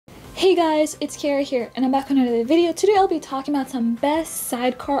Hey guys, it's Kara here, and I'm back on another video. Today I'll be talking about some best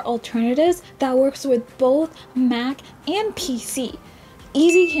sidecar alternatives that works with both Mac and PC.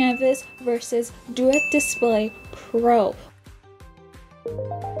 Easycanvas versus Duet Display Pro.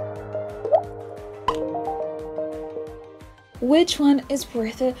 Which one is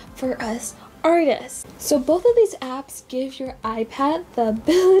worth it for us artists? So both of these apps give your iPad the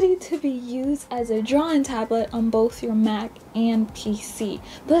ability to be used as a drawing tablet on both your Mac and PC,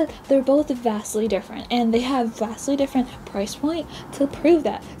 but they're both vastly different and they have vastly different price point to prove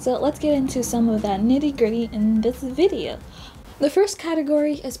that. So let's get into some of that nitty-gritty in this video. The first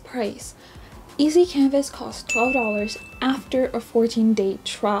category is price. Easycanvas costs $12 after a 14-day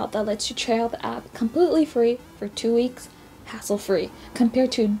trial that lets you try out the app completely free for 2 weeks, hassle-free,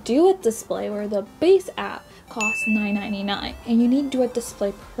 compared to Duet Display, where the base app costs $9.99, and you need Duet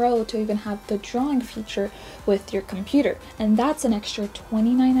Display Pro to even have the drawing feature with your computer, and that's an extra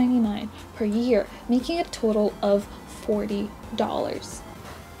 $29.99 per year, making a total of $40.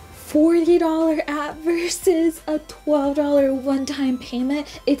 $40 app versus a $12 one-time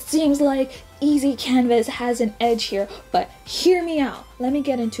payment. It seems like Easycanvas has an edge here, but hear me out. Let me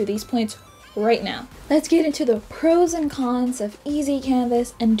get into these points right now. Let's get into the pros and cons of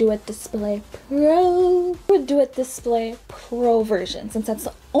Easycanvas and Duet Display Pro. With Duet Display Pro version, since that's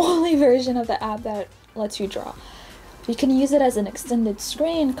the only version of the app that lets you draw, you can use it as an extended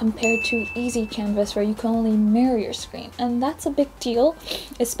screen compared to Easycanvas, where you can only mirror your screen, and that's a big deal,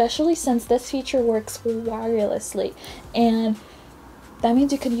 especially since this feature works wirelessly, and that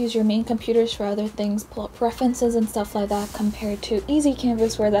means you can use your main computers for other things, pull up references and stuff like that, compared to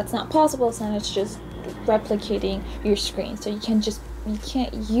Easycanvas, where that's not possible, so it's just replicating your screen. So you can't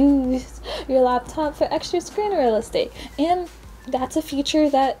use your laptop for extra screen real estate. And that's a feature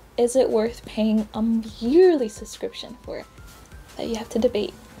that isn't worth paying a yearly subscription for, that you have to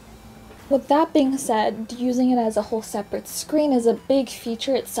debate. With that being said, using it as a whole separate screen is a big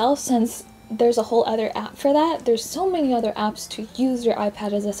feature itself, since there's a whole other app for that. There's so many other apps to use your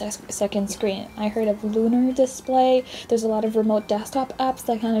iPad as a second screen. I heard of Lunar Display. There's a lot of remote desktop apps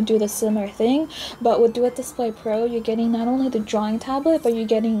that kind of do the similar thing, but with Duet Display Pro, you're getting not only the drawing tablet, but you're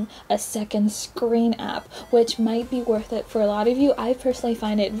getting a second screen app, which might be worth it for a lot of you. I personally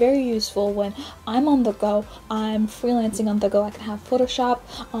find it very useful when I'm on the go, I'm freelancing on the go. I can have Photoshop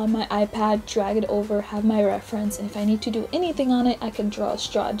on my iPad, drag it over, have my reference, and if I need to do anything on it, I can draw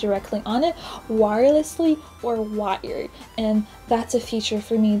directly on it, wirelessly or wired. And that's a feature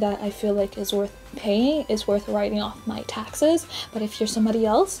for me that I feel like is worth paying, is worth writing off my taxes. But if you're somebody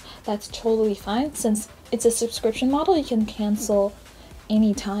else, that's totally fine. Since it's a subscription model, you can cancel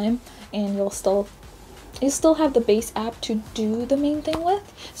anytime and you'll still have the base app to do the main thing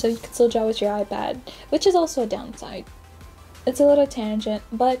with, so you can still draw with your iPad, which is also a downside. It's a little tangent,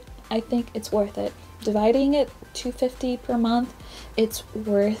 but I think it's worth it. Dividing it $250 per month, it's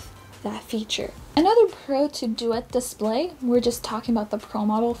worth that feature. Another pro to Duet Display, we're just talking about the Pro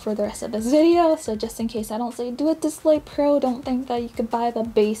model for the rest of this video, so just in case I don't say Duet Display Pro, don't think that you could buy the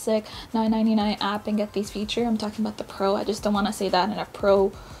basic $9.99 app and get these features. I'm talking about the Pro. I just don't want to say that in a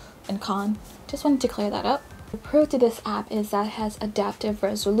pro and con. Just wanted to clear that up. The pro to this app is that it has adaptive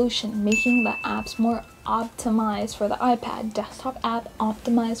resolution, making the apps more optimized for the iPad. Desktop app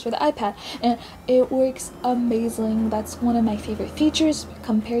optimized for the iPad, and it works amazing. That's one of my favorite features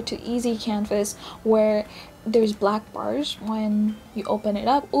compared to Easycanvas, where there's black bars when you open it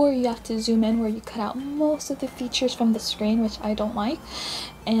up, or you have to zoom in, where you cut out most of the features from the screen, which I don't like,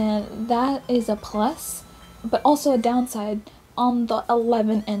 and that is a plus, but also a downside on the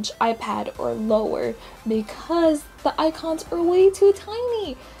 11-inch iPad or lower, because the icons are way too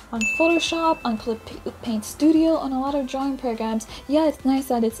tiny. On Photoshop, on Paint Studio, on a lot of drawing programs, yeah, it's nice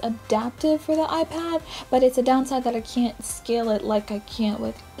that it's adaptive for the iPad, but it's a downside that I can't scale it like I can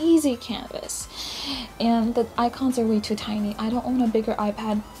with Easycanvas. And the icons are way too tiny. I don't own a bigger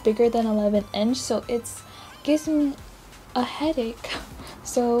iPad, bigger than 11-inch, so it gives me a headache.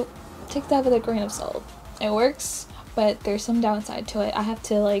 So take that with a grain of salt. It works, but there's some downside to it. I have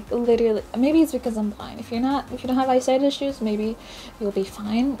to literally, maybe it's because I'm blind. If you don't have eyesight issues, maybe you'll be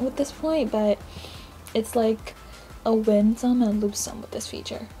fine with this point, but it's like a win some and lose some with this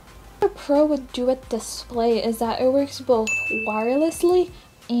feature. The pro with Duet Display is that it works both wirelessly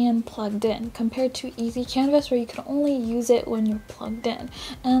and plugged in, compared to Easycanvas, where you can only use it when you're plugged in,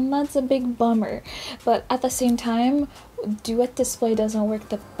 and that's a big bummer. But at the same time, Duet Display doesn't work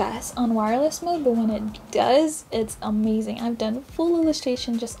the best on wireless mode, but when it does, it's amazing. I've done full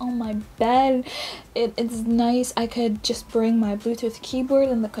illustration just on my bed. It's nice. I could just bring my Bluetooth keyboard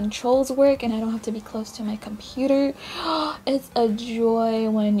and the controls work, and I don't have to be close to my computer. It's a joy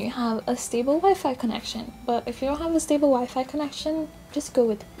when you have a stable Wi-Fi connection, but if you don't have a stable Wi-Fi connection, just go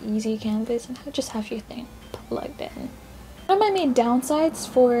with Easycanvas and just have your thing plugged in. One of my main downsides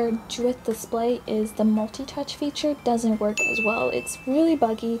for Duet Display is the multi-touch feature doesn't work as well. It's really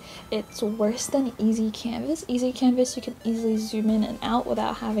buggy. It's worse than Easycanvas. Easycanvas, you can easily zoom in and out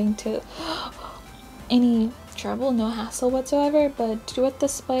without having to any trouble, no hassle whatsoever, but Duet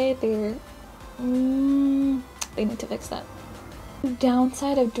Display, they need to fix that. The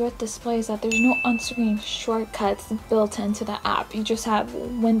downside of Duet Display is that there's no on-screen shortcuts built into the app. You just have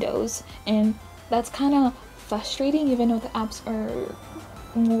windows, and that's kind of frustrating, even though the apps are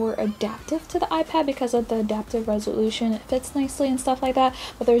more adaptive to the iPad because of the adaptive resolution. It fits nicely and stuff like that,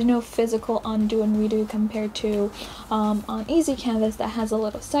 but there's no physical undo and redo compared to on Easycanvas that has a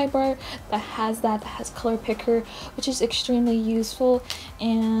little sidebar that has color picker, which is extremely useful.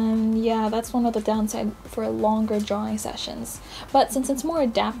 And yeah, that's one of the downsides for longer drawing sessions. But since it's more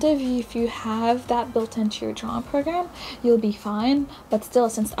adaptive, if you have that built into your drawing program, you'll be fine. But still,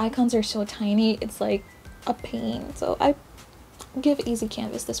 since the icons are so tiny, it's like a pain, so I give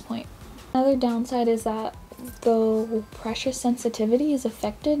Easycanvas this point. Another downside is that the pressure sensitivity is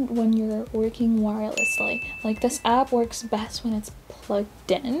affected when you're working wirelessly. Like, this app works best when it's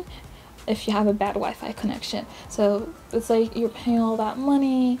plugged in if you have a bad Wi-Fi connection. So it's like you're paying all that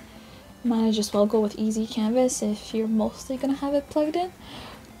money, might as well go with Easycanvas if you're mostly gonna have it plugged in.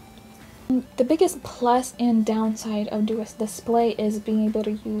 The biggest plus and downside of Duet Display is being able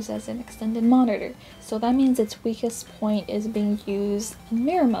to use as an extended monitor. So that means its weakest point is being used in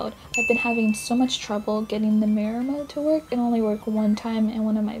mirror mode. I've been having so much trouble getting the mirror mode to work. It only worked one time in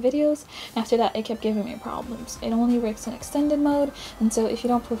one of my videos. After that, it kept giving me problems. It only works in extended mode, and so if you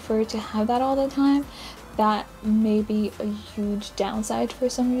don't prefer to have that all the time, that may be a huge downside for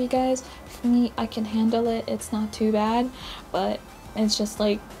some of you guys. For me, I can handle it. It's not too bad, but it's just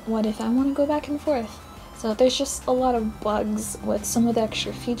like, what if I want to go back and forth? So there's just a lot of bugs with some of the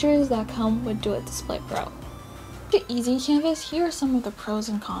extra features that come with Duet Display Pro. To Easycanvas, here are some of the pros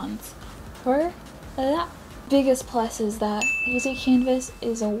and cons. For that, biggest plus is that Easycanvas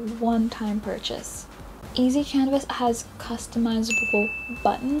is a one-time purchase. Easycanvas has customizable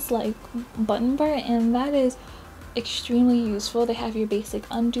buttons like button bar, and that is extremely useful. They have your basic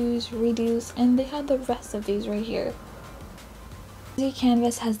undos, redos, and they have the rest of these right here.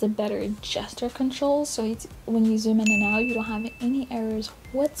 Easycanvas has the better gesture controls, so when you zoom in and out, you don't have any errors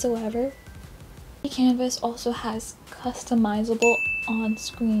whatsoever. Easycanvas also has customizable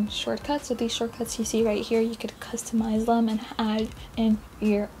on-screen shortcuts, so these shortcuts you see right here, you could customize them and add in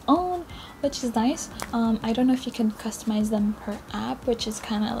your own, which is nice. I don't know if you can customize them per app, which is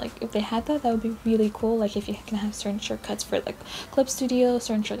kind of like, if they had that, that would be really cool. Like if you can have certain shortcuts for like Clip Studio,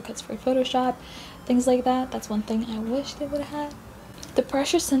 certain shortcuts for Photoshop, things like that. That's one thing I wish they would have had. The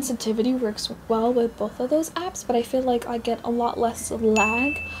pressure sensitivity works well with both of those apps, but I feel like I get a lot less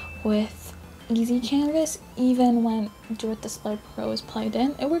lag with Easycanvas even when Duet Display Pro is plugged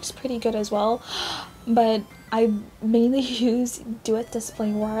in. It works pretty good as well, but I mainly use Duet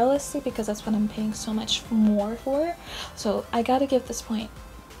Display wirelessly because that's what I'm paying so much more for. So I gotta give this point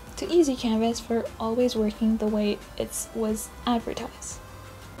to Easycanvas for always working the way it was advertised.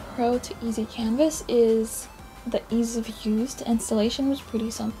 Pro to Easycanvas is the ease of use. The installation was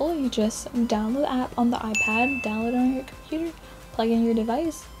pretty simple. You just download the app on the iPad, download it on your computer, plug in your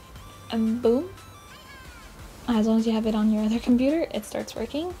device, and boom. As long as you have it on your other computer, it starts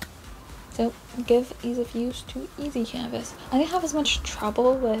working. So give ease of use to Easycanvas. I didn't have as much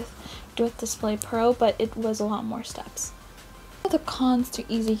trouble with Duet Display Pro, but it was a lot more steps. The cons to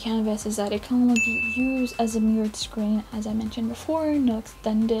Easycanvas is that it can only be used as a mirrored screen, as I mentioned before, no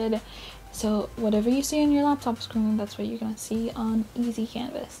extended. So whatever you see on your laptop screen, that's what you're gonna see on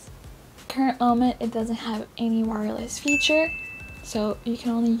Easycanvas. Current moment, it doesn't have any wireless feature, so you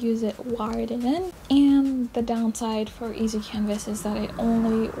can only use it wired in. And the downside for Easycanvas is that it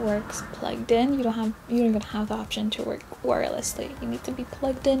only works plugged in. You don't even have the option to work wirelessly. You need to be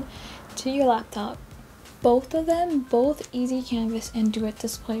plugged in to your laptop. Both of them, both Easycanvas and Duet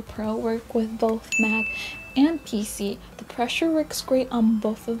Display Pro, work with both Mac and PC. The pressure works great on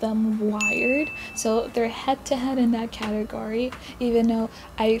both of them wired, so they're head-to-head in that category, even though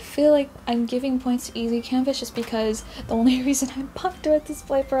I feel like I'm giving points to Easycanvas just because the only reason I bought Duet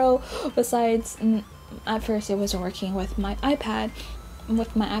Display Pro, besides at first it wasn't working with my iPad,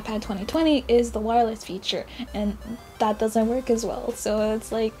 with my iPad 2020 is the wireless feature, and that doesn't work as well. So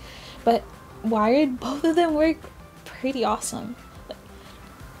it's like, but wired, both of them work pretty awesome.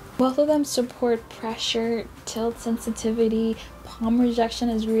 Both of them support pressure, tilt sensitivity, palm rejection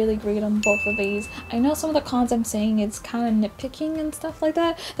is really great on both of these. I know some of the cons I'm saying it's kind of nitpicking and stuff like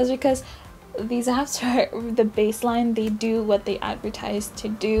that. That's because these apps are the baseline. They do what they advertise to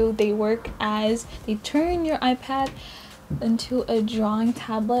do. They work as they turn your iPad into a drawing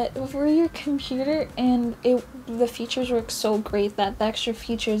tablet for your computer, and the features work so great that the extra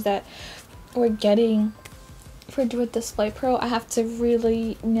features that we're getting for Duet Display Pro, I have to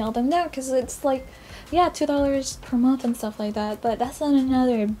really nail them down, because it's like, yeah, $2 per month and stuff like that, but that's not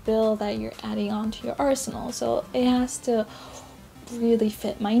another bill that you're adding onto your arsenal. So it has to really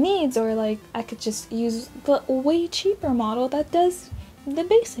fit my needs, or like I could just use the way cheaper model that does the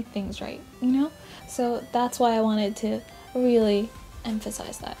basic things right, you know? So that's why I wanted to really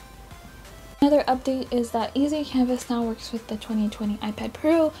emphasize that. Another update is that Easycanvas now works with the 2020 iPad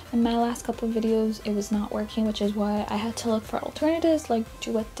Pro. In my last couple of videos it was not working, which is why I had to look for alternatives like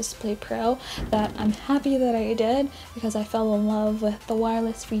Duet Display Pro, that I'm happy that I did, because I fell in love with the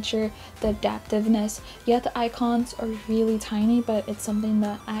wireless feature, the adaptiveness. Yet the icons are really tiny, but it's something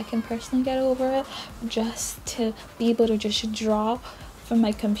that I can personally get over it. Just to be able to just draw from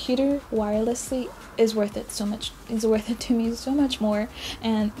my computer wirelessly is worth it so much. Is worth it to me so much more.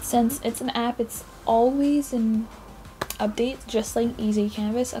 And since it's an app, it's always in updates, just like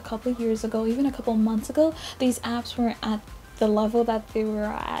Easycanvas. A couple years ago, even a couple months ago, these apps were at the level that they were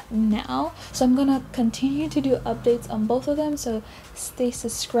at now. So I'm gonna continue to do updates on both of them, so stay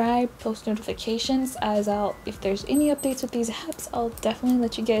subscribed, post notifications, as if there's any updates with these apps, I'll definitely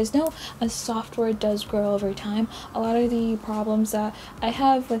let you guys know, as software does grow over time. A lot of the problems that I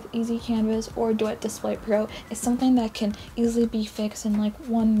have with Easycanvas or Duet Display Pro is something that can easily be fixed in like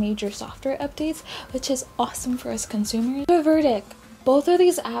one major software updates, which is awesome for us consumers. The verdict: both of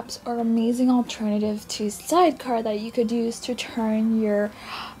these apps are amazing alternative to Sidecar that you could use to turn your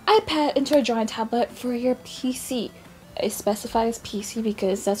iPad into a drawing tablet for your PC. It specifies PC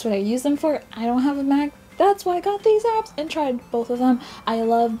because that's what I use them for. I don't have a Mac. That's why I got these apps and tried both of them. I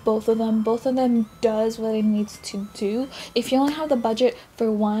love both of them. Both of them does what it needs to do. If you only have the budget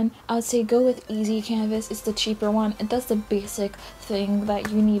for one, I would say go with Easycanvas. It's the cheaper one. It does the basic thing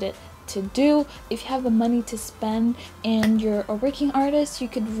that you need it to do. If you have the money to spend and you're a working artist, you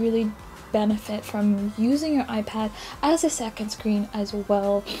could really benefit from using your iPad as a second screen as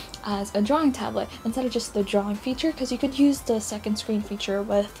well as a drawing tablet instead of just the drawing feature, because you could use the second screen feature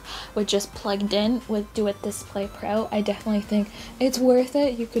with just plugged in with Duet Display Pro. I definitely think it's worth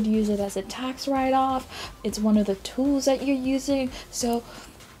it. You could use it as a tax write-off. It's one of the tools that you're using. So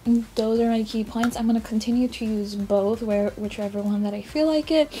those are my key points. I'm going to continue to use both, whichever one that I feel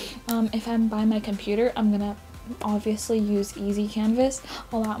like it. If I'm by my computer, I'm going to obviously use Easycanvas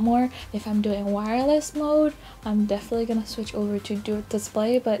a lot more. If I'm doing wireless mode, I'm definitely gonna switch over to Duet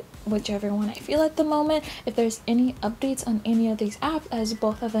Display, but whichever one I feel at the moment. If there's any updates on any of these apps, as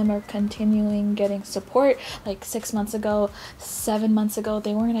both of them are continuing getting support, like 6 months ago, 7 months ago,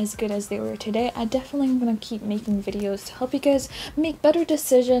 they weren't as good as they were today. I definitely am gonna keep making videos to help you guys make better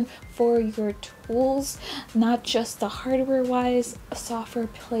decision for your tools, not just the hardware wise. Software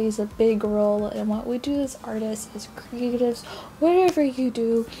plays a big role in what we do as artists, as creatives, whatever you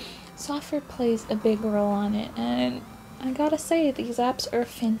do. Software plays a big role on it, and I gotta say, these apps are a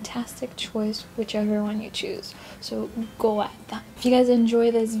fantastic choice, whichever one you choose. So go at them. If you guys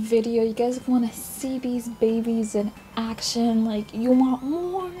enjoy this video, you guys want to see these babies in action, like you want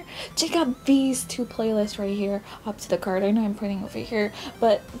more, check out these two playlists right here up to the card. I know I'm putting over here,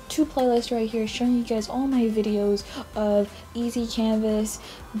 but two playlists right here showing you guys all my videos of Easycanvas,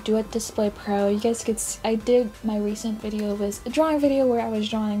 Duet Display Pro. You guys could see, I did my recent video was a drawing video where I was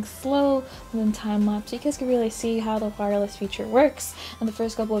drawing slow and then time lapse. You guys could really see how the wireless feature works, and the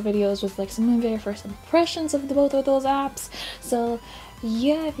first couple of videos was like some of my very first impressions of both of those apps. So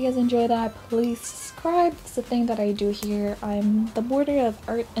yeah, if you guys enjoy that, please subscribe. It's the thing that I do here. I'm the border of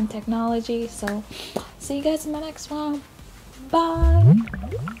art and technology. So see you guys in my next one. Bye.